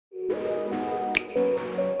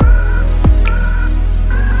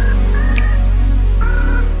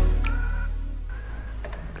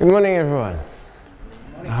Good morning, everyone.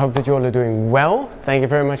 I hope that you all are doing well. Thank you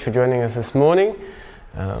very much for joining us this morning.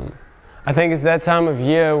 I think it's that time of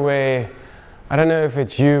year where, I don't know if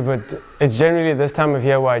it's you, but it's generally this time of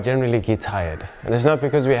year where I generally get tired. And it's not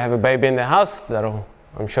because we have a baby in the house,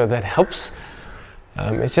 I'm sure that helps.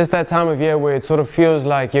 It's just that time of year where it sort of feels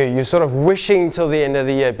like you're sort of wishing till the end of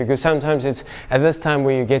the year, because sometimes it's at this time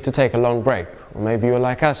where you get to take a long break. Or maybe you're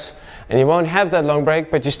like us and you won't have that long break,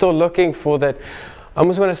 but you're still looking for that, I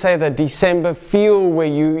almost want to say, that December feel where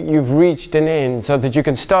you've reached an end so that you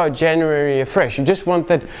can start January afresh. You just want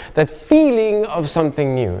that feeling of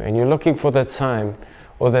something new, and you're looking for that sign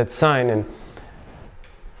or that sign. And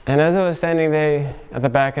as I was standing there at the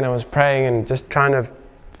back and I was praying and just trying to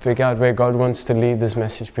figure out where God wants to lead this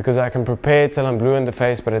message, because I can prepare till I'm blue in the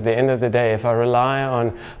face, but at the end of the day, if I rely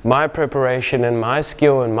on my preparation and my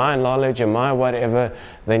skill and my knowledge and my whatever,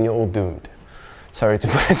 then you're all doomed. Sorry to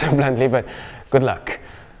put it so bluntly, but good luck.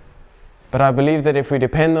 But I believe that if we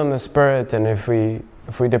depend on the Spirit and if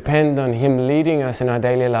we depend on Him leading us in our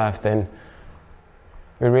daily life, then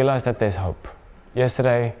we realize that there's hope.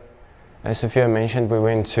 Yesterday, as Sophia mentioned, we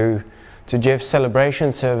went to Jeff's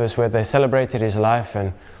celebration service where they celebrated his life,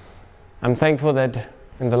 and I'm thankful that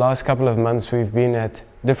in the last couple of months we've been at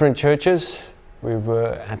different churches. We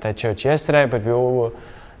were at that church yesterday, but we all were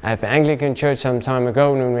at the Anglican church some time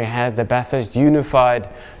ago when we had the Bathurst Unified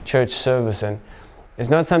Church service. And it's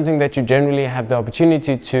not something that you generally have the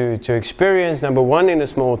opportunity to experience, number one, in a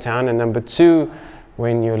small town, and number two,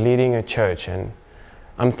 when you're leading a church. And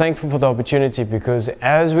I'm thankful for the opportunity, because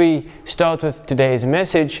as we start with today's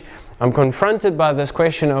message, I'm confronted by this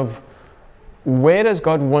question of where does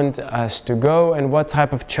God want us to go and what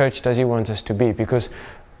type of church does He want us to be? Because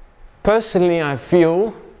personally I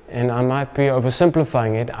feel, and I might be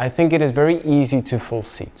oversimplifying it, I think it is very easy to fill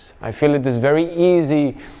seats. I feel it is very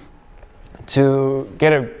easy to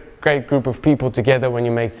get a great group of people together when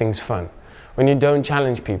you make things fun, when you don't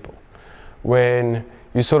challenge people, when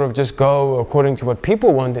you sort of just go according to what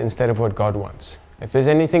people want instead of what God wants. If there's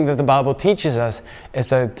anything that the Bible teaches us, is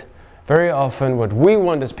that very often what we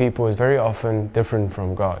want as people is very often different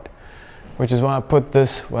from God. Which is why I put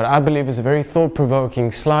this, what I believe is a very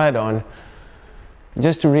thought-provoking slide on,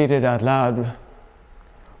 just to read it out loud.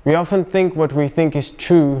 We often think what we think is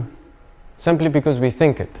true simply because we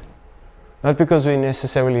think it, not because we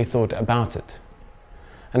necessarily thought about it.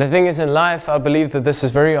 And the thing is, in life, I believe that this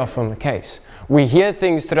is very often the case. We hear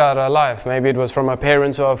things throughout our life. Maybe it was from our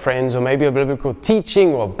parents or our friends, or maybe a biblical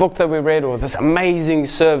teaching or a book that we read, or this amazing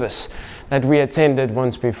service that we attended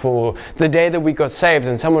once before. The day that we got saved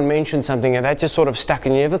and someone mentioned something and that just sort of stuck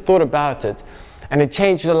and you never thought about it. And it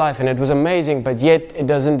changed your life and it was amazing, but yet it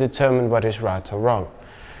doesn't determine what is right or wrong.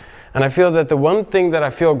 And I feel that the one thing that I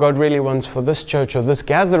feel God really wants for this church or this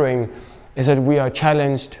gathering is that we are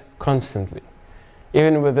challenged constantly.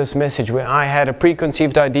 Even with this message, where I had a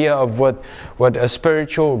preconceived idea of what a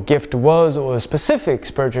spiritual gift was, or a specific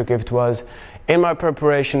spiritual gift was, in my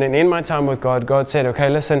preparation and in my time with God, God said, okay,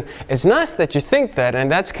 listen, it's nice that you think that,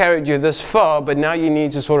 and that's carried you this far, but now you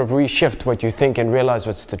need to sort of reshift what you think and realize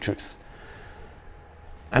what's the truth.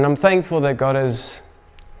 And I'm thankful that God is,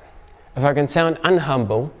 if I can sound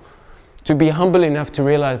unhumble, to be humble enough to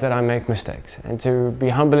realize that I make mistakes, and to be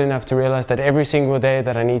humble enough to realize that every single day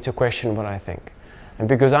that I need to question what I think. And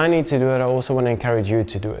because I need to do it, I also want to encourage you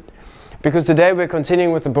to do it. Because today we're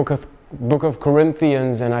continuing with the book of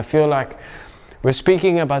Corinthians, and I feel like we're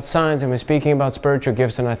speaking about signs and we're speaking about spiritual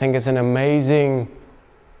gifts, and I think it's an amazing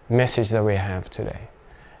message that we have today.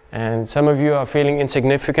 And some of you are feeling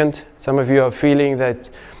insignificant. Some of you are feeling that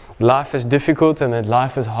life is difficult and that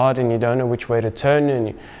life is hard and you don't know which way to turn,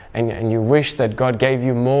 and you wish that God gave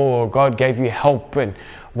you more or God gave you help, and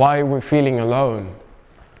why we're feeling alone.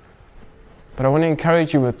 But I want to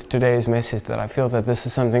encourage you with today's message that I feel that this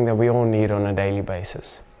is something that we all need on a daily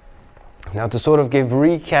basis. Now, to sort of give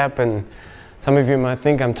recap, and some of you might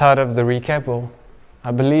think I'm tired of the recap. Well,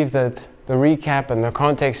 I believe that the recap and the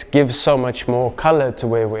context gives so much more color to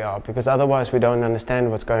where we are, because otherwise we don't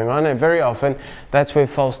understand what's going on, and very often that's where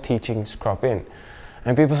false teachings crop in.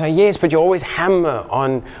 And people say, yes, but you always hammer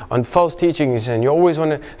on false teachings, and you always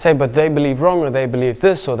want to say, but they believe wrong, or they believe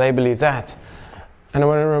this, or they believe that. And I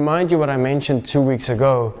want to remind you what I mentioned 2 weeks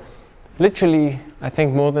ago. Literally, I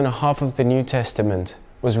think more than half of the New Testament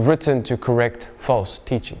was written to correct false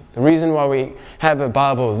teaching. The reason why we have a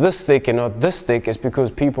Bible this thick and not this thick is because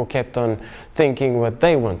people kept on thinking what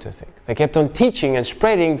they want to think. They kept on teaching and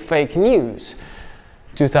spreading fake news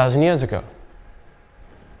 2,000 years ago.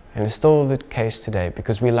 And it's still the case today,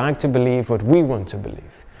 because we like to believe what we want to believe.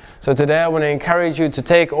 So today I want to encourage you to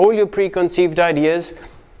take all your preconceived ideas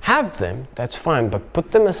have them, that's fine, but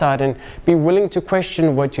put them aside and be willing to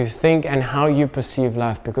question what you think and how you perceive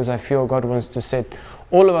life, because I feel God wants to set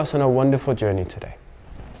all of us on a wonderful journey today.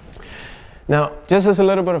 Now, just as a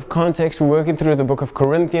little bit of context, we're working through the book of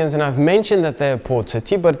Corinthians, and I've mentioned that they're a port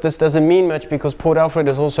city, but this doesn't mean much because Port Alfred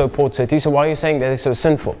is also a port city. So why are you saying that it's so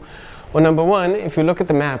sinful? Well, number one, if you look at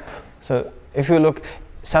the map, so if you look,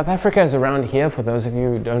 South Africa is around here, for those of you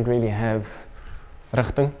who don't really have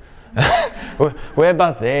rigting. We're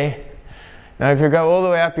about there. Now, if you go all the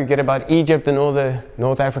way up, you get about Egypt and all the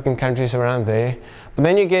North African countries around there. But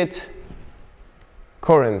then you get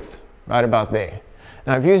Corinth, right about there.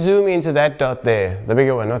 Now, if you zoom into that dot there, the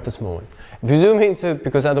bigger one, not the small one. If you zoom into,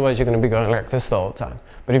 because otherwise you're going to be going like this the whole time.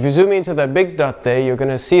 But if you zoom into that big dot there, you're going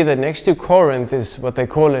to see that next to Corinth is what they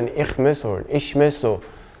call an Ichmis or an Ishmis, or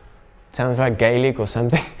sounds like Gaelic or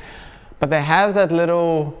something. But they have that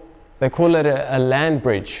little, they call it a land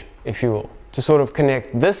bridge, if you will, to sort of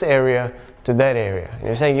connect this area to that area. And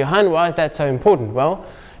you're saying, Johan, why is that so important? Well,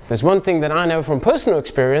 there's one thing that I know from personal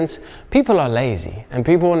experience: people are lazy and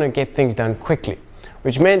people want to get things done quickly.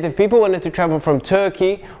 Which meant if people wanted to travel from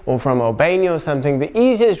Turkey or from Albania or something, the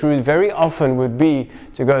easiest route very often would be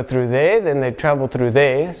to go through there, then they'd travel through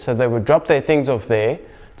there, so they would drop their things off there,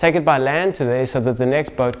 take it by land to there so that the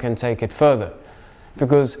next boat can take it further.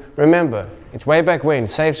 Because remember, it's way back when,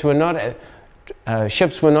 ships were not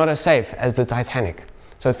as safe as the Titanic.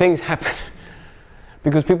 So things happen.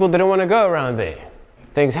 Because people didn't want to go around there.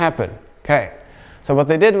 Things happen. Okay. So what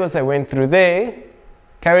they did was they went through there,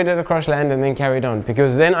 carried it across land, and then carried on.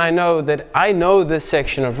 Because then I know this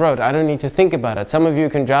section of road. I don't need to think about it. Some of you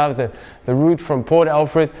can drive the route from Port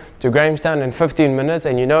Alfred to Grahamstown in 15 minutes,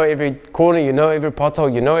 and you know every corner, you know every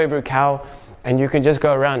pothole, you know every cow, and you can just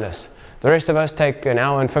go around us. The rest of us take an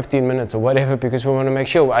hour and 15 minutes or whatever, because we want to make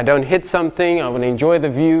sure I don't hit something, I want to enjoy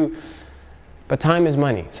the view. But time is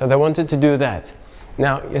money, so they wanted to do that.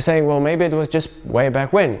 Now, you're saying, well, maybe it was just way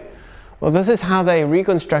back when. Well, this is how they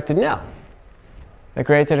reconstructed now. They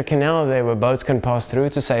created a canal there where boats can pass through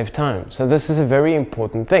to save time. So this is a very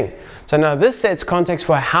important thing. So now this sets context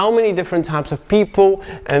for how many different types of people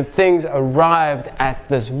and things arrived at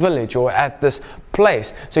this village or at this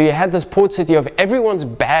place. So you had this port city of everyone's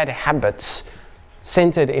bad habits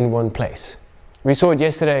centered in one place. We saw it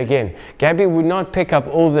yesterday again. Gabby would not pick up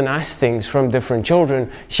all the nice things from different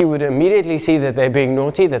children. She would immediately see that they're being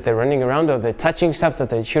naughty, that they're running around, or they're touching stuff that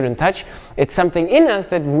they shouldn't touch. It's something in us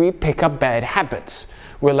that we pick up bad habits.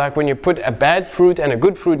 We're like when you put a bad fruit and a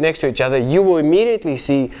good fruit next to each other, you will immediately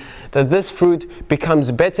see that this fruit becomes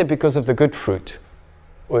better because of the good fruit.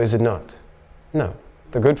 Or is it not? No.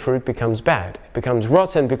 The good fruit becomes bad. It becomes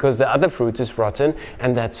rotten because the other fruit is rotten,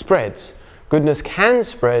 and that spreads. Goodness can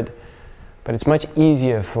spread, but it's much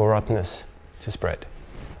easier for rottenness to spread.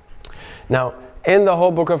 Now, in the whole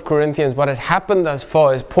book of Corinthians, what has happened thus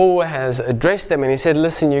far is Paul has addressed them and he said,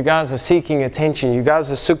 listen, you guys are seeking attention. You guys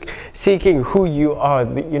are seeking who you are.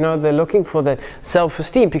 You know, they're looking for that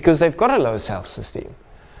self-esteem because they've got a low self-esteem.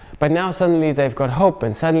 But now suddenly they've got hope,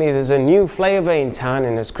 and suddenly there's a new flavor in town,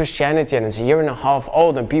 and it's Christianity, and it's a year and a half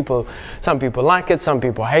old, and some people like it, some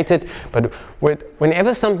people hate it. But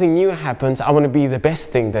whenever something new happens, I want to be the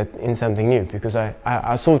best thing in something new, because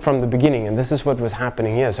I saw it from the beginning, and this is what was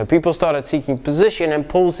happening here. So people started seeking position, and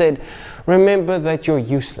Paul said, remember that you're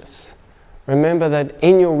useless. Remember that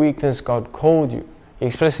in your weakness, God called you. He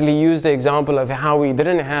explicitly used the example of how he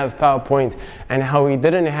didn't have PowerPoint and how he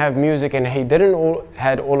didn't have music and he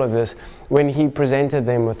had all of this when he presented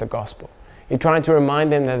them with the gospel. He tried to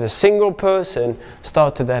remind them that a single person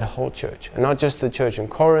started that whole church, and not just the church in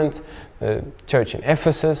Corinth, the church in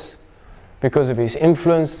Ephesus. Because of his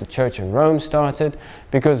influence, the church in Rome started.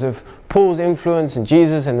 Because of Paul's influence and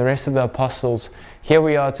Jesus and the rest of the apostles, here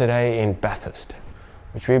we are today in Bathurst,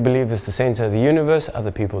 which we believe is the center of the universe.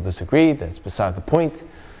 Other people disagree. That's beside the point.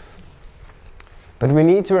 But we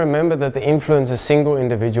need to remember that the influence a single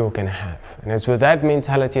individual can have. And it's with that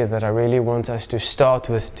mentality that I really want us to start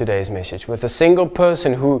with today's message. With a single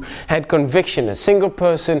person who had conviction, a single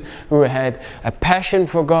person who had a passion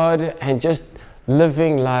for God and just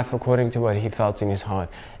living life according to what he felt in his heart.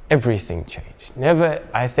 Everything changed. Never,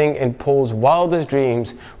 I think, in Paul's wildest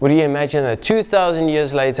dreams would he imagine that 2,000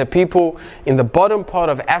 years later, people in the bottom part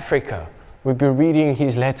of Africa would be reading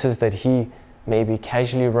his letters that he maybe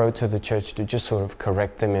casually wrote to the church to just sort of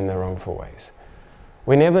correct them in the wrongful ways.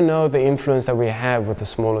 We never know the influence that we have with the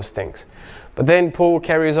smallest things. But then Paul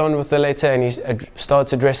carries on with the letter and he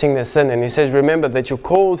starts addressing their sin, and he says, remember that you're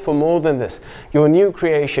called for more than this. You're a new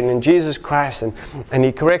creation in Jesus Christ, and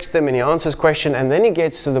he corrects them and he answers questions, and then he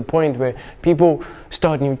gets to the point where people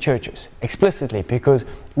start new churches explicitly because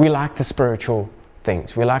we like the spiritual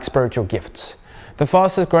things. We like spiritual gifts. The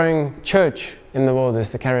fastest growing church in the world is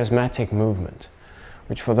the charismatic movement,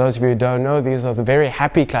 which for those of you who don't know, these are the very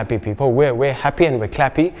happy, clappy people. We're happy and we're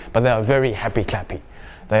clappy, but they are very happy, clappy.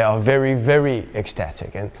 They are very, very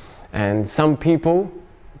ecstatic. And some people,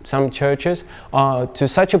 some churches, are to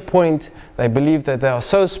such a point, they believe that they are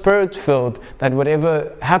so spirit-filled that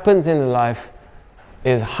whatever happens in life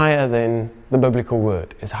is higher than the biblical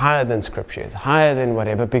word, is higher than scripture, is higher than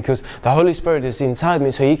whatever, because the Holy Spirit is inside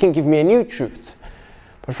me, so He can give me a new truth.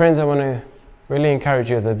 But friends, I want to really encourage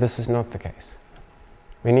you that this is not the case.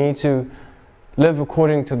 We need to live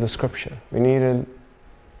according to the scripture. We need to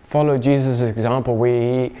follow Jesus' example,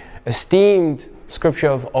 where He esteemed scripture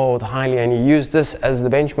of old highly, and He used this as the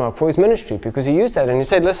benchmark for His ministry, because He used that and He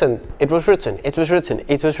said, listen, it was written, it was written,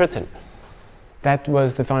 it was written. That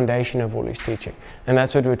was the foundation of all His teaching, and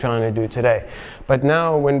that's what we're trying to do today. But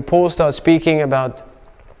now when Paul starts speaking about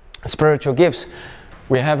spiritual gifts,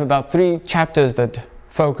 we have about 3 chapters that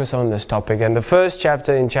focus on this topic. And the first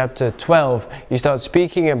chapter, in chapter 12, he starts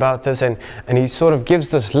speaking about this, and he sort of gives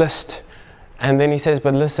this list. And then he says,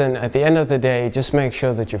 but listen, at the end of the day, just make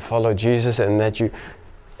sure that you follow Jesus, and that you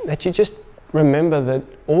just remember that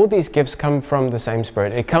all these gifts come from the same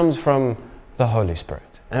Spirit. It comes from the Holy Spirit.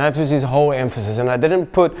 And that was his whole emphasis. And I didn't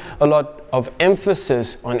put a lot of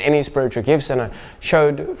emphasis on any spiritual gifts. And I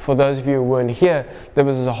showed, for those of you who weren't here, there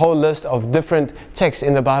was a whole list of different texts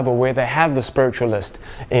in the Bible where they have the spiritual list.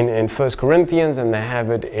 In 1 Corinthians, and they have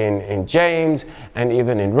it in James, and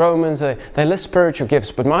even in Romans. They list spiritual gifts.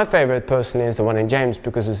 But my favorite personally is the one in James,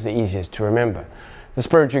 because it's the easiest to remember. The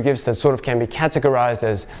spiritual gifts that sort of can be categorized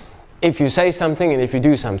as if you say something and if you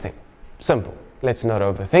do something. Simple. Let's not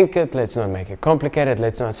overthink it, let's not make it complicated,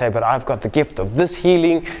 let's not say, but I've got the gift of this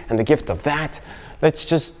healing and the gift of that. Let's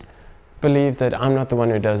just believe that I'm not the one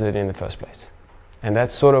who does it in the first place. And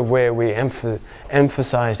that's sort of where we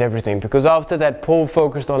emphasized everything, because after that Paul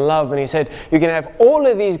focused on love, and he said, you can have all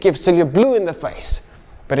of these gifts till you're blue in the face,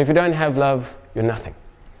 but if you don't have love, you're nothing.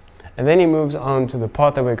 And then he moves on to the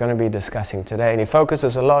part that we're going to be discussing today, and he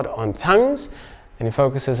focuses a lot on tongues, and he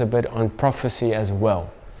focuses a bit on prophecy as well.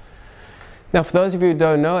 Now, for those of you who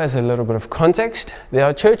don't know, as a little bit of context, there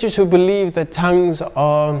are churches who believe that tongues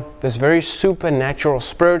are this very supernatural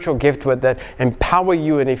spiritual gift that empower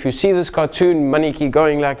you. And if you see this cartoon, Maniki,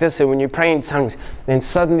 going like this, and when you pray in tongues, then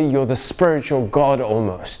suddenly you're the spiritual God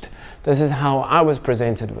almost. This is how I was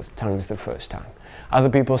presented with tongues the first time. Other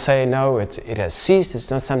people say, no, it has ceased. It's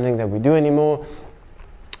not something that we do anymore.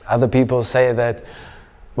 Other people say that,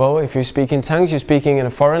 well, if you speak in tongues, you're speaking in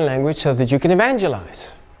a foreign language so that you can evangelize.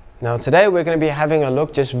 Now today we're going to be having a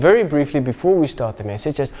look, just very briefly before we start the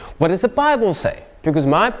message, just what does the Bible say? Because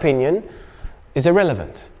my opinion is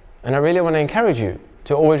irrelevant. And I really want to encourage you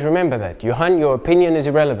to always remember that. Johan, your opinion is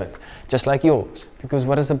irrelevant, just like yours. Because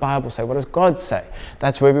what does the Bible say? What does God say?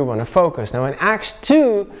 That's where we want to focus. Now in Acts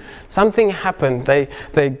 2, something happened.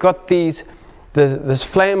 They got this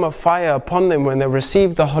flame of fire upon them when they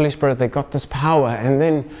received the Holy Spirit. They got this power, and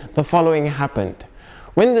then the following happened.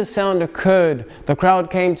 When the sound occurred, the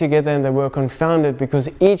crowd came together, and they were confounded, because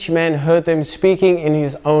each man heard them speaking in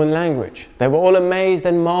his own language. They were all amazed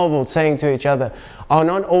and marveled, saying to each other, are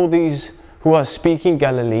not all these who are speaking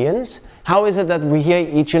Galileans? How is it that we hear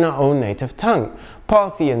each in our own native tongue?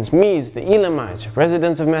 Parthians, Medes, the Elamites,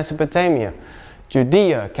 residents of Mesopotamia,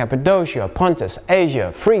 Judea, Cappadocia, Pontus,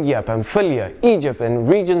 Asia, Phrygia, Pamphylia, Egypt, and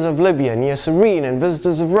regions of Libya, near Cyrene, and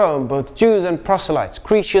visitors of Rome, both Jews and proselytes,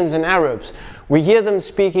 Cretians and Arabs. We hear them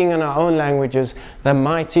speaking in our own languages the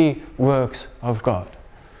mighty works of God.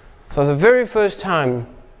 So the very first time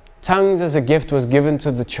tongues as a gift was given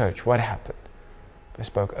to the church, what happened? They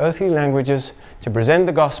spoke earthly languages to present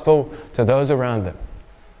the gospel to those around them.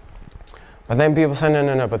 But then people say,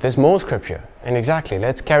 no, but there's more scripture. And exactly,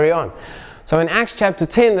 let's carry on. So in Acts chapter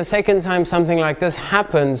 10, the second time something like this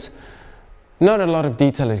happens, not a lot of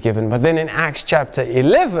detail is given. But then in Acts chapter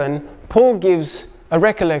 11, Paul gives a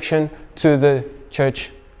recollection to the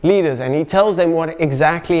church leaders, and he tells them what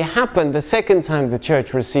exactly happened the second time the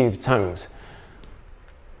church received tongues.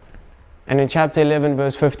 And in chapter 11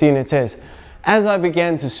 verse 15 it says, as I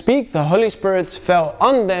began to speak, the Holy Spirit fell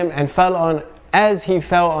on them, and fell on as he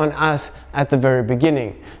fell on us at the very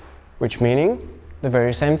beginning. Which meaning the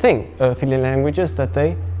very same thing, earthly languages that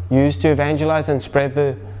they used to evangelize and spread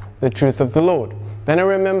the truth of the Lord. Then I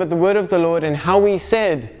remembered the word of the Lord, and how he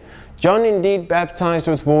said, John indeed baptized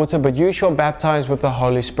with water, but you shall baptize with the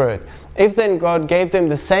Holy Spirit. If then God gave them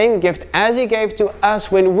the same gift as he gave to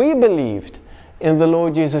us when we believed in the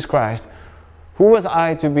Lord Jesus Christ, who was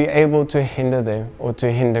I to be able to hinder them, or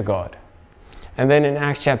to hinder God? And then in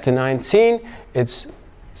Acts chapter 19, it's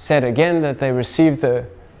said again that they received the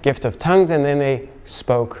gift of tongues and then they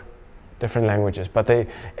spoke different languages. But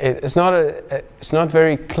it's not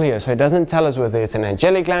very clear, so it doesn't tell us whether it's an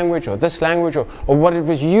angelic language or this language or what it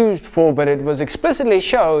was used for, but it was explicitly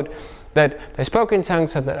showed that they spoke in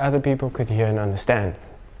tongues so that other people could hear and understand.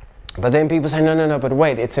 But then people say, no, but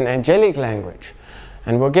wait, it's an angelic language.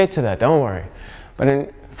 And we'll get to that, don't worry. But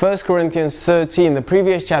in 1 Corinthians 13, the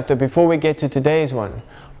previous chapter, before we get to today's one,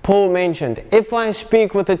 Paul mentioned, if I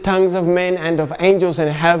speak with the tongues of men and of angels and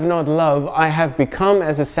have not love, I have become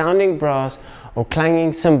as a sounding brass or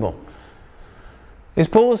clanging cymbal. Is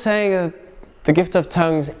Paul saying that the gift of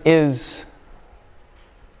tongues is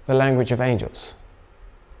the language of angels?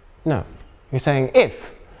 No. He's saying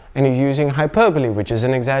if. And he's using hyperbole, which is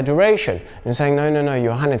an exaggeration. And he's saying, no,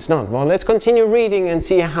 Johann, it's not. Well, let's continue reading and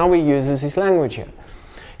see how he uses his language here.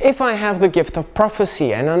 If I have the gift of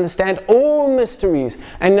prophecy and understand all mysteries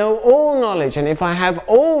and know all knowledge, and if I have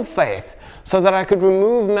all faith so that I could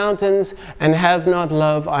remove mountains and have not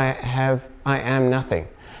love, I am nothing.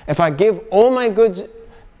 If I give all my goods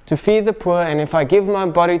to feed the poor, and if I give my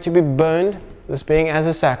body to be burned, this being as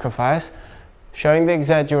a sacrifice, showing the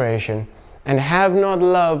exaggeration, and have not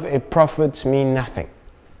love, it profits me nothing.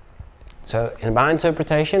 So in my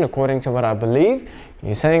interpretation, according to what I believe,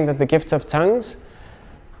 he's saying that the gift of tongues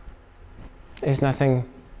is nothing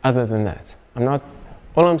other than that.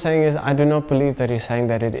 All I'm saying is I do not believe that he's saying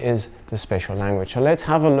that it is the special language. So let's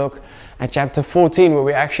have a look at chapter 14, where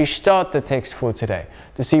we actually start the text for today,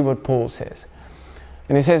 to see what Paul says.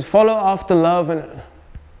 And he says, follow after love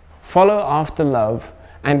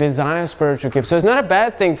and desire spiritual gifts. So it's not a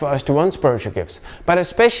bad thing for us to want spiritual gifts, but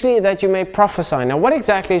especially that you may prophesy. Now, what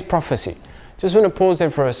exactly is prophecy? Just want to pause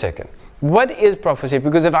there for a second. What is prophecy?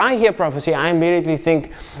 Because if I hear prophecy, I immediately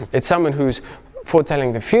think it's someone who's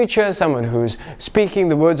foretelling the future, someone who's speaking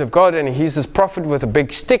the words of God, and he's this prophet with a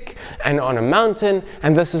big stick and on a mountain,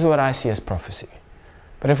 and this is what I see as prophecy.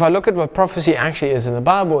 But if I look at what prophecy actually is in the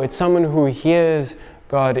Bible, it's someone who hears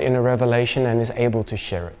God in a revelation and is able to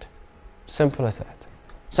share it. Simple as that.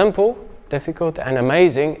 Simple, difficult, and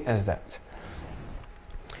amazing as that.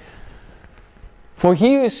 For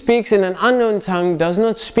he who speaks in an unknown tongue does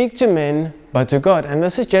not speak to men, but to God. And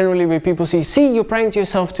this is generally where people see, you're praying to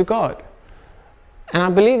yourself to God. And I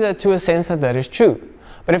believe that to a sense that is true.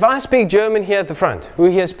 But if I speak German here at the front, who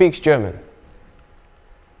here speaks German?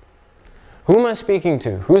 Who am I speaking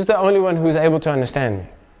to? Who's the only one who's able to understand me?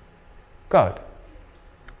 God.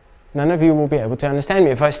 None of you will be able to understand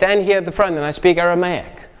me. If I stand here at the front and I speak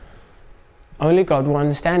Aramaic, only God will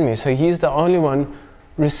understand me. So he's the only one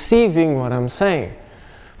receiving what I'm saying.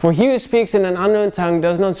 For he who speaks in an unknown tongue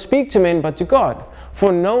does not speak to men but to God.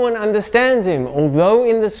 For no one understands him, although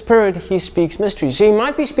in the Spirit he speaks mysteries. So he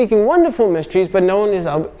might be speaking wonderful mysteries, but no one is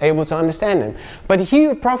able to understand him. But he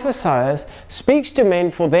who prophesies speaks to men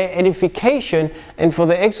for their edification and for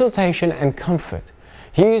their exaltation and comfort.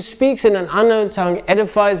 He who speaks in an unknown tongue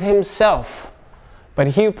edifies himself, but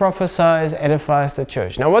he who prophesies edifies the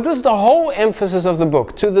church. Now, what was the whole emphasis of the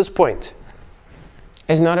book to this point?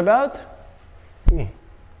 It's not about me.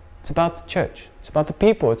 It's about the church. It's about the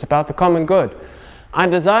people. It's about the common good. I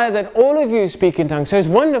desire that all of you speak in tongues. So it's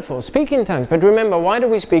wonderful, speak in tongues. But remember, why do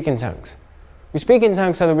we speak in tongues? We speak in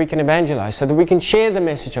tongues so that we can evangelize, so that we can share the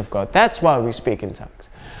message of God. That's why we speak in tongues.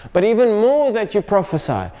 But even more that you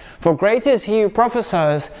prophesy. For greater is he who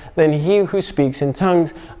prophesies than he who speaks in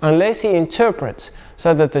tongues, unless he interprets,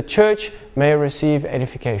 so that the church may receive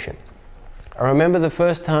edification. I remember the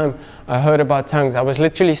first time I heard about tongues, I was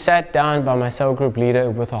literally sat down by my cell group leader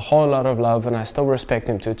with a whole lot of love, and I still respect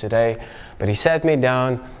him to today. But he sat me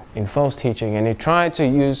down in false teaching, and he tried to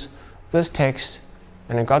use this text,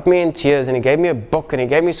 and it got me in tears, and he gave me a book, and he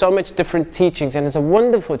gave me so much different teachings, and it's a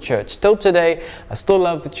wonderful church. Still today, I still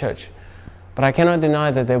love the church. But I cannot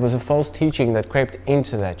deny that there was a false teaching that crept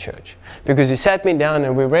into that church. Because he sat me down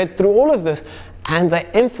and we read through all of this, and they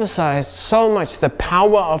emphasized so much the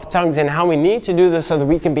power of tongues and how we need to do this so that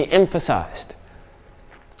we can be emphasized,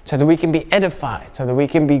 so that we can be edified, so that we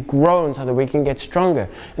can be grown, so that we can get stronger.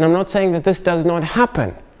 And I'm not saying that this does not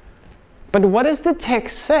happen. But what does the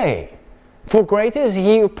text say? For greater is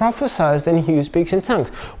he who prophesies than he who speaks in tongues.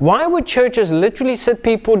 Why would churches literally sit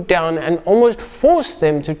people down and almost force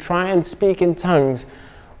them to try and speak in tongues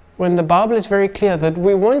when the Bible is very clear that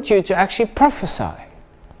we want you to actually prophesy?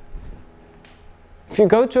 If you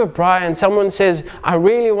go to a braai and someone says, I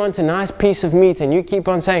really want a nice piece of meat, and you keep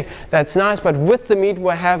on saying, that's nice, but with the meat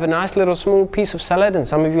we'll have a nice little small piece of salad, and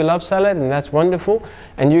some of you love salad, and that's wonderful,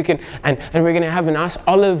 and you can, and we're going to have a nice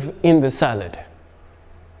olive in the salad.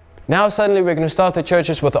 Now suddenly we're going to start the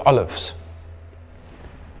churches with the olives.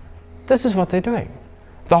 This is what they're doing.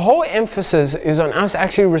 The whole emphasis is on us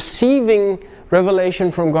actually receiving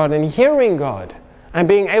revelation from God and hearing God and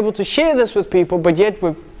being able to share this with people, but yet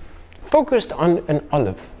we're focused on an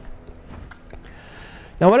olive.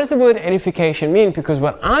 Now, what does the word edification mean? Because in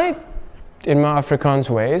my Afrikaans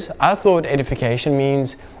ways, I thought edification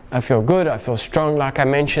means I feel good, I feel strong. Like I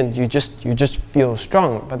mentioned, you just feel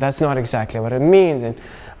strong, but that's not exactly what it means. And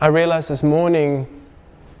I realized this morning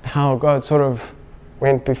how God sort of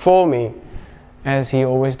went before me, as He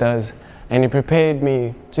always does, and He prepared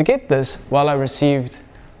me to get this while I received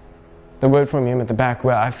the word from Him at the back,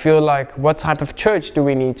 where I feel like, what type of church do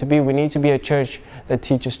we need to be? We need to be a church that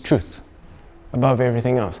teaches truth above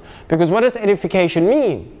everything else. Because what does edification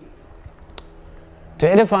mean? To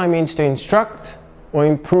edify means to instruct or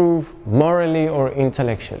improve morally or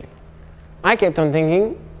intellectually. I kept on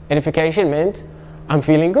thinking edification meant I'm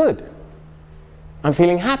feeling good, I'm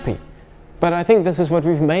feeling happy. But I think this is what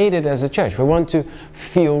we've made it as a church. We want to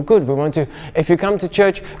feel good. We want to, if you come to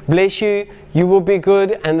church, bless you, you will be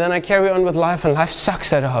good, and then I carry on with life, and life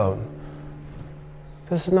sucks at home.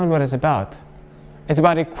 This is not what it's about. It's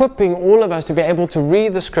about equipping all of us to be able to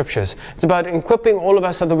read the scriptures. It's about equipping all of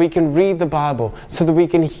us so that we can read the Bible, so that we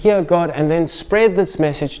can hear God and then spread this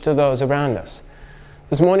message to those around us.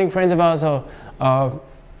 This morning, friends of ours are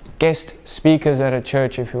guest speakers at a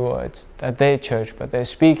church, if you will. It's at their church, but they're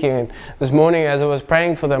speaking. And this morning, as I was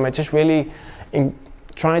praying for them, I just really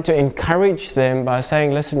tried to encourage them by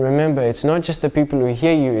saying, listen, remember, it's not just the people who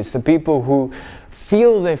hear you, it's the people who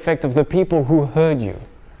feel the effect of the people who heard you.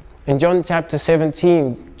 In John chapter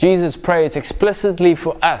 17, Jesus prays explicitly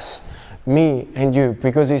for us, me and you,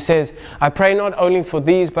 because He says, I pray not only for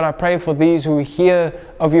these, but I pray for these who hear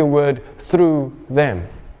of your word through them.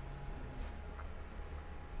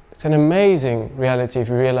 It's an amazing reality if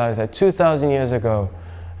you realize that 2,000 years ago,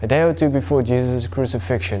 a day or two before Jesus'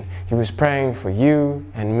 crucifixion, He was praying for you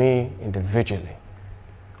and me individually.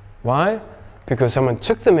 Why? Because someone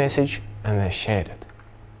took the message and they shared it.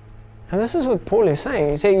 And this is what Paul is saying.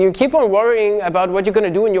 He's saying, you keep on worrying about what you're going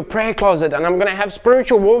to do in your prayer closet, and I'm going to have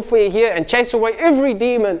spiritual warfare here and chase away every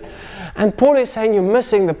demon. And Paul is saying you're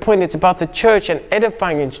missing the point. It's about the church and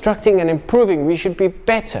edifying, instructing and improving. We should be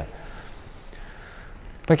better.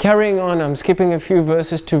 But carrying on, I'm skipping a few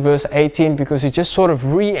verses to verse 18 because he just sort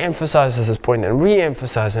of re-emphasizes this point and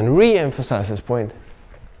re-emphasizes and re-emphasizes this point.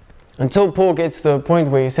 Until Paul gets to the point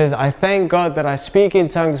where he says, I thank God that I speak in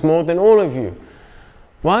tongues more than all of you.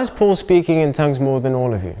 Why is Paul speaking in tongues more than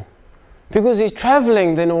all of you? Because he's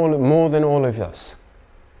traveling more than all of us.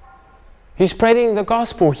 He's spreading the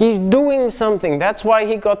gospel. He's doing something. That's why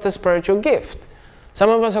he got the spiritual gift.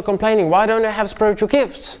 Some of us are complaining, why don't I have spiritual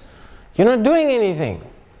gifts? You're not doing anything.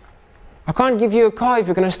 I can't give you a car if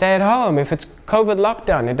you're going to stay at home. If it's COVID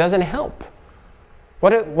lockdown, it doesn't help.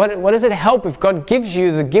 What does it help if God gives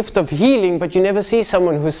you the gift of healing, but you never see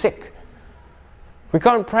someone who's sick? We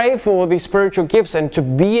can't pray for all these spiritual gifts and to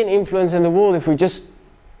be an influence in the world if we just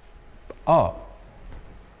are.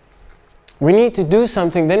 We need to do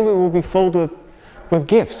something, then we will be filled with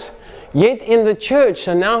gifts. Yet in the church,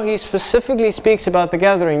 so now he specifically speaks about the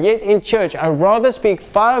gathering, yet in church, I rather speak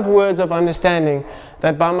 5 words of understanding,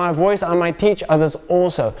 that by my voice I might teach others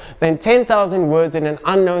also, than 10,000 words in an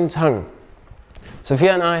unknown tongue.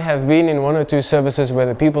 Sophia and I have been in 1 or 2 services where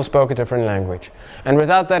the people spoke a different language. And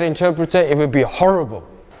without that interpreter, it would be horrible.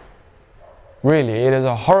 Really, it is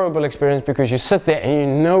a horrible experience because you sit there and you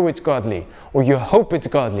know it's godly, or you hope it's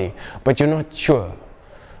godly, but you're not sure.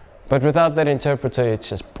 But without that interpreter, it's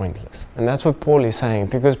just pointless. And that's what Paul is saying.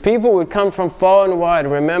 Because people would come from far and wide.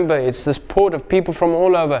 Remember, it's this port of people from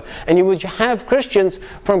all over. And you would have Christians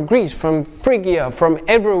from Greece, from Phrygia, from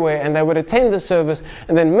everywhere. And they would attend the service.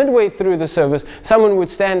 And then midway through the service, someone would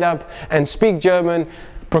stand up and speak German,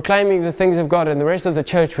 proclaiming the things of God. And the rest of the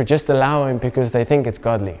church would just allow him because they think it's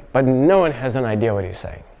godly. But no one has an idea what he's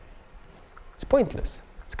saying. It's pointless.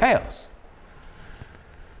 It's chaos.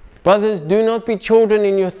 Brothers, do not be children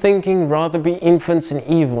in your thinking, rather be infants in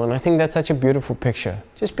evil. And I think that's such a beautiful picture.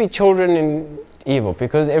 Just be children in evil,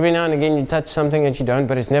 because every now and again you touch something that you don't,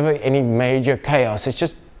 but it's never any major chaos. It's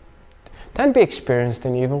just, don't be experienced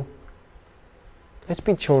in evil. Let's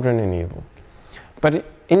be children in evil. But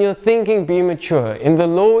in your thinking be mature. In the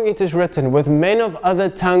law it is written, with men of other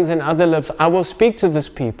tongues and other lips I will speak to this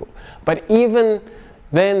people. But even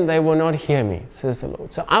then they will not hear me, says the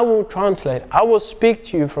Lord. So I will translate. I will speak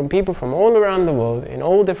to you from people from all around the world in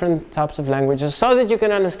all different types of languages so that you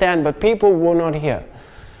can understand, but people will not hear.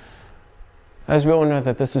 As we all know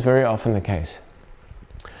that this is very often the case.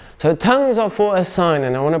 So tongues are for a sign,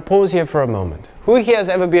 and I want to pause here for a moment. Who here has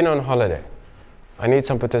ever been on holiday? I need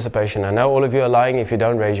some participation. I know all of you are lying if you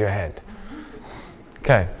don't raise your hand.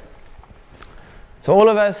 Okay. So all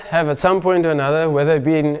of us have at some point or another, whether it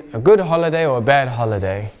be a good holiday or a bad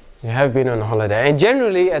holiday, you have been on a holiday. And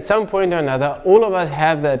generally, at some point or another, all of us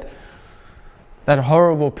have that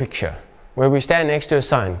horrible picture where we stand next to a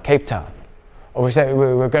sign, Cape Town. Or we say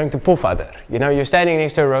we're going to Pofadder. You know, you're standing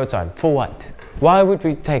next to a road sign. For what? Why would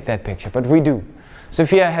we take that picture? But we do.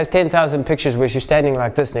 Sophia has 10,000 pictures where she's standing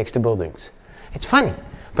like this next to buildings. It's funny.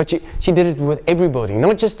 But she did it with every building,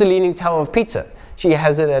 not just the Leaning Tower of Pizza. She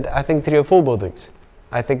has it at, I think, 3 or 4 buildings.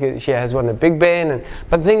 I think she has one at Big Ben.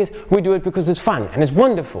 But the thing is, we do it because it's fun and it's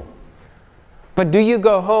wonderful. But do you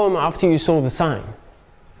go home after you saw the sign?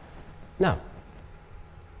 No.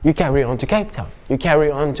 You carry on to Cape Town. You carry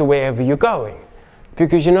on to wherever you're going.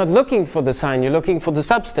 Because you're not looking for the sign, you're looking for the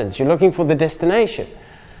substance, you're looking for the destination.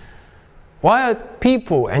 Why are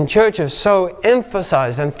people and churches so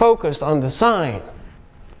emphasized and focused on the sign?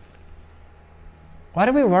 Why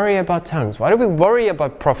do we worry about tongues? Why do we worry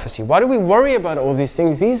about prophecy? Why do we worry about all these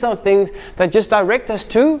things? These are things that just direct us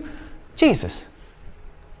to Jesus,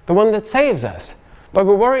 the one that saves us. But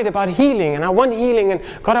we're worried about healing, and I want healing, and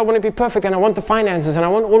God, I want to be perfect, and I want the finances, and I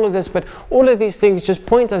want all of this, but all of these things just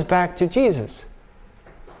point us back to Jesus.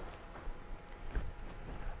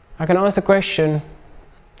 I can ask the question,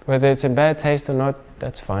 whether it's in bad taste or not,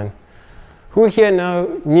 that's fine. Who here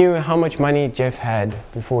knew how much money Jeff had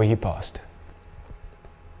before he passed?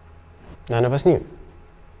 None of us knew.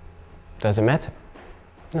 Does it matter?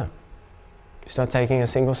 No. He's not taking a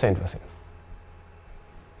single cent with him.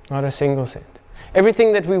 Not a single cent.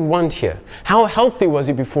 Everything that we want here. How healthy was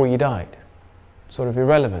he before he died? Sort of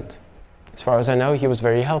irrelevant. As far as I know, he was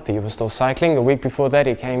very healthy. He was still cycling. A week before that,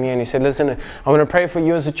 he came here and he said, listen, I want to pray for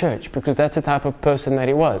you as a church, because that's the type of person that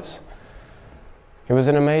he was. He was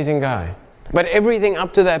an amazing guy. But everything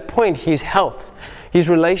up to that point, his health, his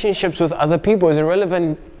relationships with other people is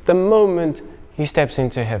irrelevant the moment he steps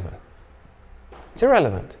into heaven. It's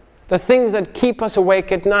irrelevant. The things that keep us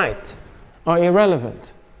awake at night are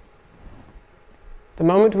irrelevant. The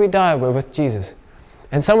moment we die, we're with Jesus.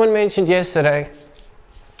 And someone mentioned yesterday,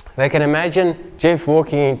 they can imagine Jeff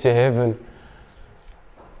walking into heaven,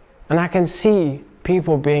 and I can see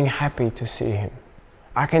people being happy to see him.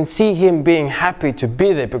 I can see him being happy to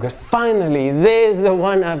be there, because finally there's the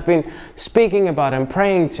one I've been speaking about and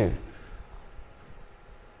praying to.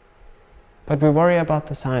 But we worry about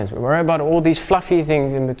the signs. We worry about all these fluffy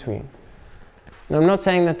things in between. And I'm not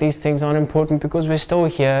saying that these things aren't important, because we're still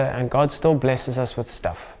here and God still blesses us with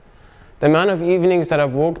stuff. The amount of evenings that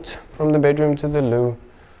I've walked from the bedroom to the loo,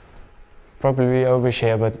 probably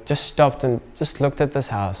overshare, but just stopped and just looked at this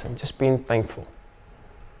house and just been thankful.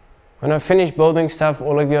 When I finished building stuff,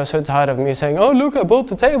 all of you are so tired of me saying, oh look, I built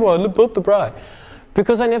the table, I built the braai.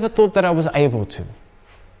 Because I never thought that I was able to.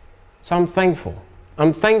 So I'm thankful.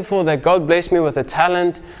 I'm thankful that God blessed me with a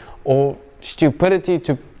talent or stupidity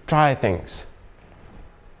to try things.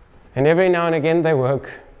 And every now and again they work.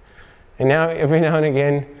 And now every now and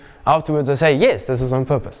again afterwards I say, yes, this was on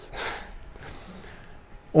purpose.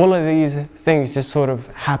 All of these things just sort of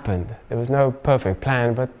happened. There was no perfect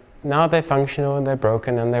plan, but now they're functional and they're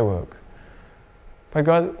broken and they work. But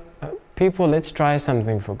God, people, let's try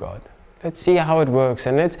something for God. Let's see how it works,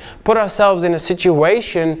 and let's put ourselves in a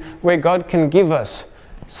situation where God can give us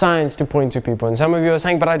signs to point to people. And some of you are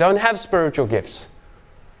saying, but I don't have spiritual gifts.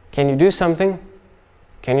 Can you do something?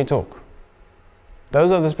 Can you talk?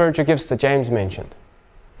 Those are the spiritual gifts that James mentioned.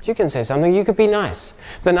 You can say something, you could be nice.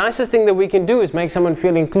 The nicest thing that we can do is make someone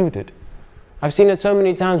feel included. I've seen it so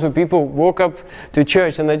many times where people walk up to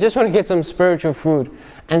church and they just want to get some spiritual food,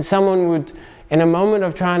 and someone would, in a moment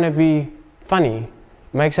of trying to be funny,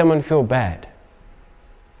 make someone feel bad.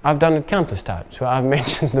 I've done it countless times where I've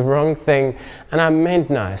mentioned the wrong thing and I meant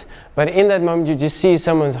nice, but in that moment you just see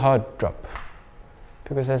someone's heart drop,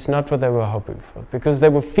 because that's not what they were hoping for, because they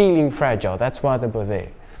were feeling fragile. That's why they were there.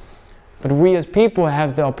 But we as people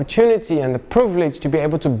have the opportunity and the privilege to be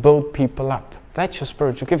able to build people up. That's your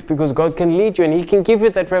spiritual gift, because God can lead you and He can give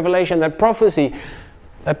you that revelation, that prophecy.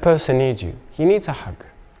 That person needs you. He needs a hug.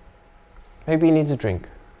 Maybe he needs a drink.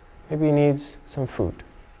 Maybe he needs some food.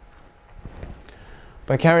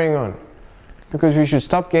 But carrying on, because we should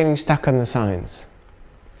stop getting stuck on the signs.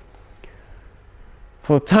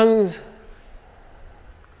 For tongues,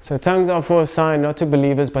 so tongues are for a sign not to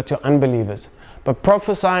believers but to unbelievers. But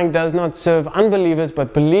prophesying does not serve unbelievers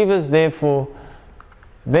but believers. Therefore,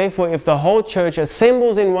 if the whole church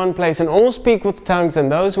assembles in one place and all speak with tongues,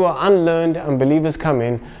 and those who are unlearned unbelievers come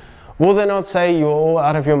in, will they not say you're all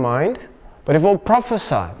out of your mind? But if all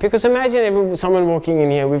prophesy, because imagine someone walking in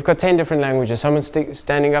here, we've got 10 different languages, someone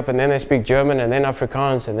standing up and then they speak German and then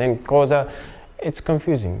Afrikaans and then Xhosa. it's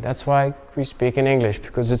confusing. That's why we speak in English,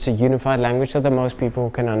 because it's a unified language that most people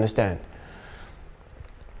can understand.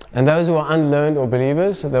 And those who are unlearned or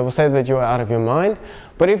believers, they will say that you are out of your mind.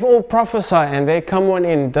 But if all prophesy and there come one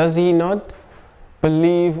in, does he not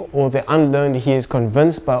believe? Or the unlearned, he is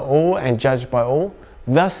convinced by all and judged by all.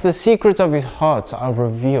 Thus the secrets of his hearts are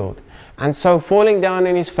revealed. And so falling down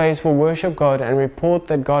in his face will worship God and report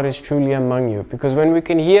that God is truly among you. Because when we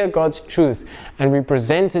can hear God's truth and we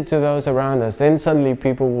present it to those around us, then suddenly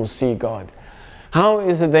people will see God. How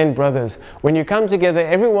is it then, brothers, when you come together,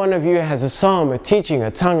 every one of you has a psalm, a teaching,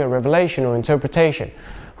 a tongue, a revelation or interpretation?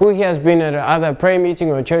 Who here has been at either a prayer meeting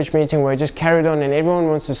or a church meeting where it just carried on and everyone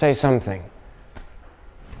wants to say something?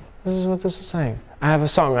 This is what this is saying. I have a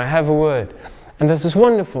song, I have a word. And this is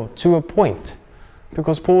wonderful to a point.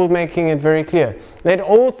 Because Paul is making it very clear. Let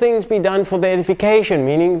all things be done for the edification,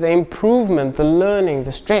 meaning the improvement, the learning,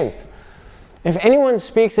 the strength. If anyone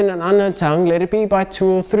speaks in an unknown tongue, let it be by 2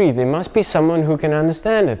 or 3. There must be someone who can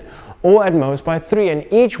understand it. Or at most by 3,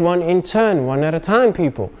 and each one in turn, one at a time,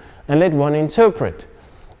 people. And let one interpret.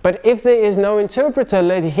 But if there is no interpreter,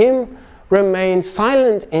 let him remain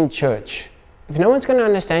silent in church. If no one's going to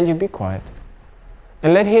understand you, be quiet.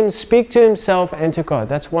 And let him speak to himself and to God.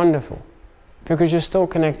 That's wonderful. Because you're still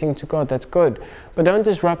connecting to God, that's good. But don't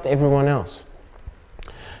disrupt everyone else.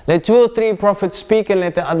 Let 2 or 3 prophets speak and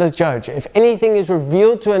let the others judge. If anything is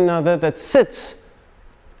revealed to another that sits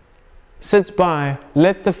by,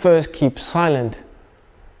 let the first keep silent.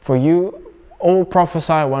 For you all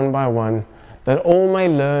prophesy one by one, that all may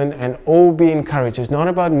learn and all be encouraged. It's not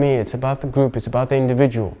about me, it's about the group, it's about the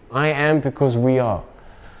individual. I am because we are.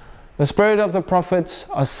 The spirit of the prophets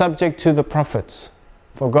are subject to the prophets.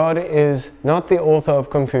 For God is not the author of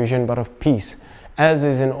confusion, but of peace, as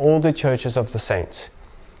is in all the churches of the saints.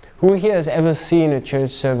 Who here has ever seen a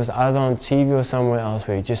church service either on TV or somewhere else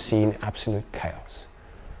where you just seen absolute chaos?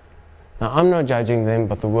 Now, I'm not judging them,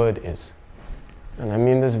 but the word is. And I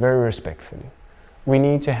mean this very respectfully. We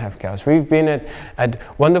need to have chaos. We've been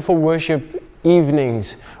at wonderful worship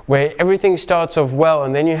evenings where everything starts off well,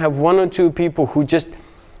 and then you have 1 or 2 people who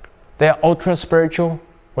they're ultra spiritual,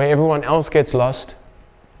 where everyone else gets lost.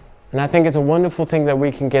 And I think it's a wonderful thing that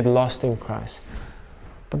we can get lost in Christ.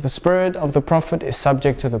 But the spirit of the prophet is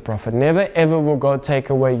subject to the prophet. Never ever will God take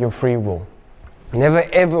away your free will. Never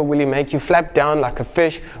ever will he make you flap down like a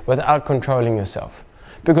fish without controlling yourself.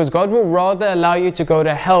 Because God will rather allow you to go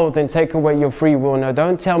to hell than take away your free will. Now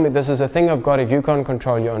don't tell me this is a thing of God if you can't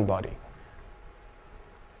control your own body.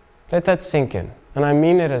 Let that sink in. And I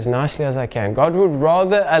mean it as nicely as I can. God would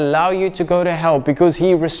rather allow you to go to hell because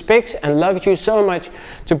he respects and loves you so much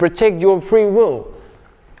to protect your free will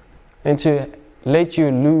than to let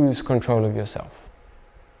you lose control of yourself.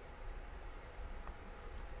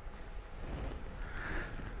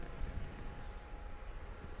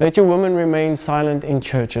 Let your women remain silent in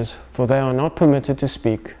churches, for they are not permitted to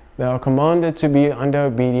speak. They are commanded to be under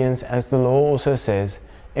obedience, as the law also says.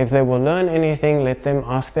 If they will learn anything, let them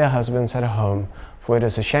ask their husbands at home, for it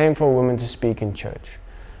is a shame for a woman to speak in church.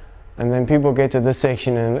 And then people get to this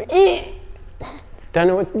section and don't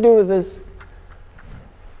know what to do with this.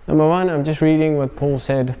 Number 1, I'm just reading what Paul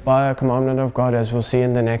said by a commandment of God, as we'll see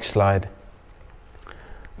in the next slide.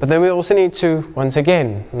 But then we also need to, once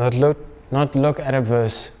again, not look at a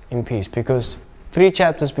verse in peace, because 3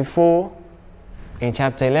 chapters before, in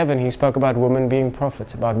chapter 11, he spoke about women being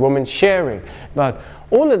prophets, about women sharing, about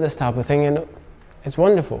all of this type of thing, and it's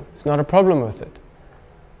wonderful. It's not a problem with it.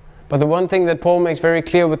 But the one thing that Paul makes very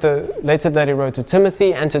clear with the letter that he wrote to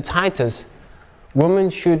Timothy and to Titus, women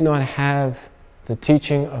should not have the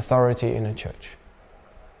teaching authority in a church.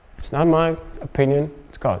 It's not my opinion,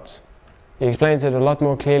 it's God's. He explains it a lot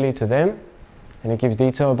more clearly to them, and he gives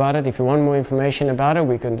detail about it. If you want more information about it,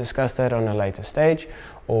 we can discuss that on a later stage,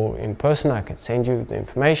 or in person. I can send you the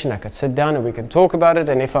information, I could sit down and we can talk about it,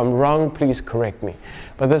 and if I'm wrong, please correct me.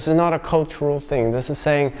 But this is not a cultural thing. This is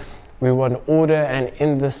saying we want order, and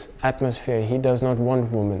in this atmosphere, he does not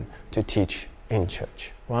want women to teach in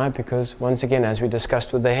church. Why? Because once again, as we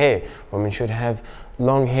discussed with the hair, women should have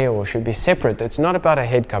long hair or should be separate. It's not about a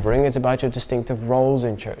head covering, it's about your distinctive roles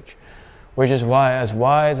in church. Which is why, as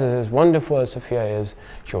wise, as wonderful as Sophia is,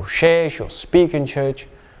 she'll share, she'll speak in church,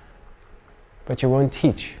 but you won't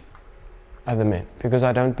teach other men, because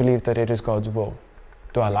I don't believe that it is God's will.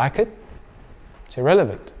 Do I like it? It's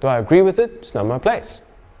irrelevant. Do I agree with it? It's not my place.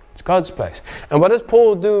 It's God's place. And what does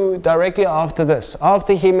Paul do directly after this?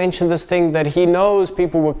 After he mentioned this thing that he knows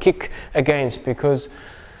people will kick against, because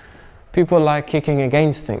people like kicking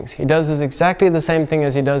against things. He does this exactly the same thing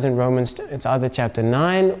as he does in Romans. It's either chapter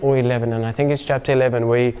 9 or 11, and I think it's chapter 11,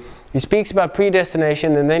 where He speaks about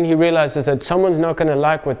predestination, and then he realizes that someone's not going to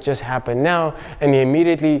like what just happened now, and he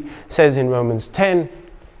immediately says in Romans 10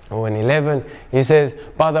 or in 11, he says,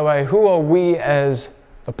 by the way, who are we as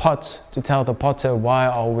the pots to tell the potter why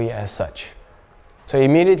are we as such? So he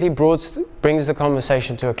immediately brings the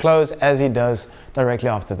conversation to a close, as he does directly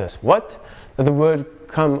after this. What? Did the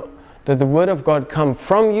word of God come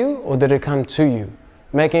from you, or did it come to you?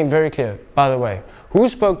 Making it very clear, by the way, who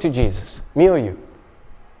spoke to Jesus? Me or you?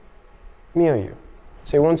 Me or you?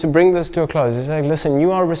 So he wants to bring this to a close. He's like, listen,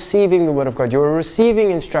 you are receiving the word of God. You are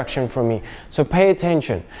receiving instruction from me. So pay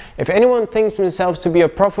attention. If anyone thinks themselves to be a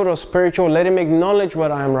prophet or spiritual, let him acknowledge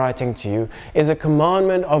what I am writing to you is a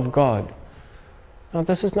commandment of God. Now,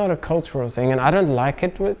 this is not a cultural thing, and I don't like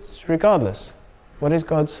it regardless. What is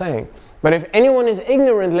God saying? But if anyone is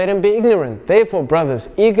ignorant, let him be ignorant. Therefore, brothers,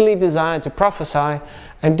 eagerly desire to prophesy,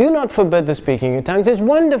 and do not forbid the speaking in tongues. It's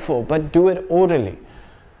wonderful, but do it orderly.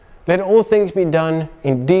 Let all things be done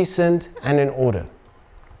in decent and in order.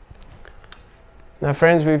 Now,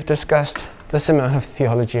 friends, we've discussed this amount of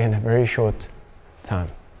theology in a very short time.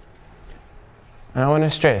 And I want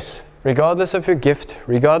to stress, regardless of your gift,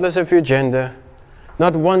 regardless of your gender,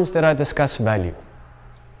 not once did I discuss value.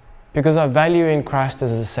 Because our value in Christ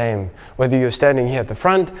is the same. Whether you're standing here at the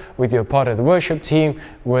front, whether you're part of the worship team,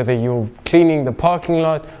 whether you're cleaning the parking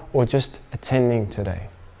lot, or just attending today.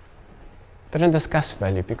 Didn't discuss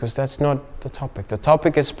value because that's not the topic. The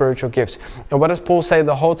topic is spiritual gifts. And what does Paul say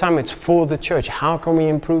the whole time? It's for the church. How can we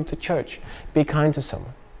improve the church? Be kind to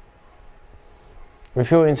someone. We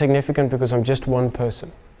feel insignificant because I'm just one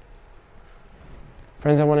person.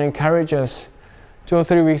 Friends, I want to encourage us. 2 or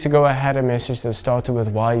 3 weeks ago, I had a message that started with,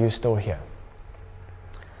 why are you still here?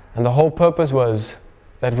 And the whole purpose was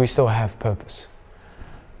that we still have purpose.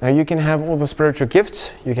 Now, you can have all the spiritual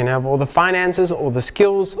gifts, you can have all the finances, all the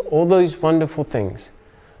skills, all those wonderful things.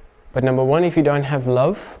 But number one, if you don't have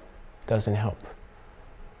love, it doesn't help.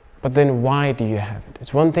 But then why do you have it?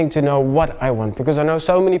 It's one thing to know what I want, because I know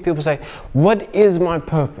so many people say, what is my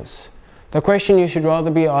purpose? The question you should rather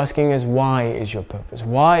be asking is, why is your purpose?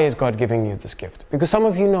 Why is God giving you this gift? Because some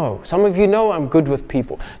of you know I'm good with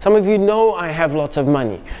people. Some of you know I have lots of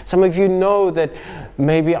money. Some of you know that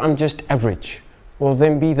maybe I'm just average. Well,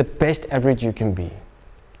 then be the best average you can be.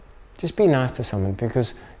 Just be nice to someone,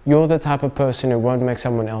 because you're the type of person who won't make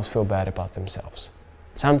someone else feel bad about themselves.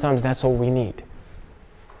 Sometimes that's all we need.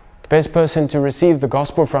 The best person to receive the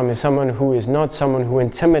gospel from is someone who is not someone who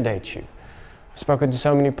intimidates you. I've spoken to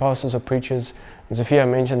so many pastors or preachers, and Sophia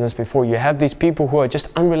mentioned this before. You have these people who are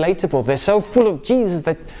just unrelatable. They're so full of Jesus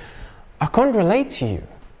that I can't relate to you.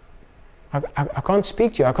 I can't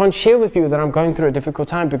speak to you. I can't share with you that I'm going through a difficult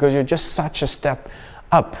time because you're just such a step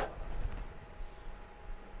up.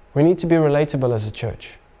 We need to be relatable as a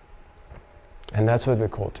church. And that's what we're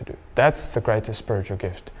called to do. That's the greatest spiritual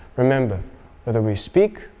gift. Remember, whether we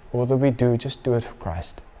speak or whether we do, just do it for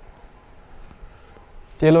Christ.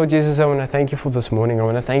 Dear Lord Jesus, I want to thank you for this morning. I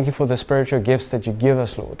want to thank you for the spiritual gifts that you give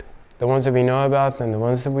us, Lord. The ones that we know about and the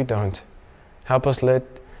ones that we don't. Help us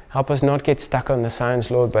not get stuck on the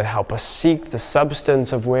science, Lord, but help us seek the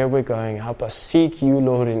substance of where we're going. Help us seek you,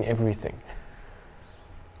 Lord, in everything.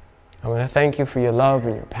 I want to thank you for your love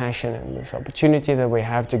and your passion and this opportunity that we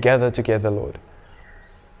have to gather together, Lord.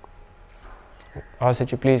 I ask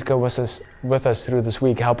that you please go with us through this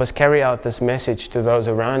week. Help us carry out this message to those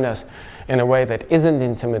around us in a way that isn't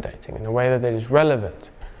intimidating, in a way that is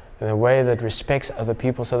relevant, in a way that respects other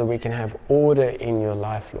people so that we can have order in your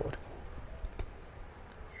life, Lord.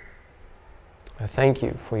 I thank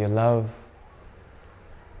you for your love.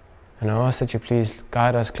 And I ask that you please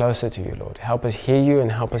guide us closer to you, Lord. Help us hear you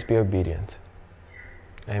and help us be obedient.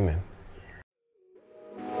 Amen.